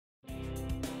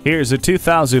Here's a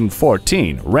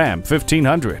 2014 Ram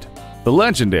 1500. The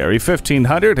legendary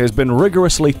 1500 has been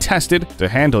rigorously tested to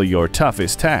handle your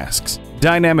toughest tasks.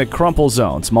 Dynamic crumple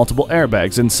zones, multiple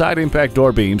airbags, and side impact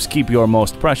door beams keep your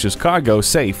most precious cargo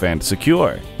safe and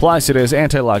secure. Plus, it has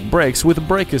anti-lock brakes with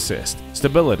brake assist,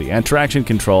 stability and traction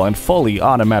control, and fully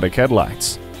automatic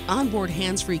headlights. Onboard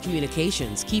hands-free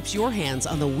communications keeps your hands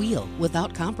on the wheel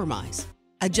without compromise.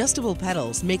 Adjustable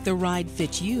pedals make the ride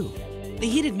fit you. The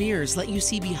heated mirrors let you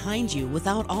see behind you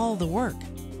without all the work.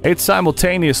 It's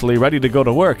simultaneously ready to go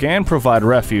to work and provide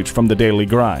refuge from the daily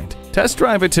grind. Test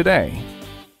drive it today.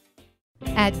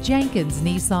 At Jenkins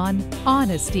Nissan,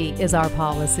 honesty is our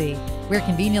policy. We're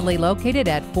conveniently located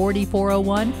at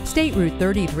 4401 State Route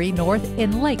 33 North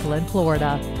in Lakeland,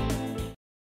 Florida.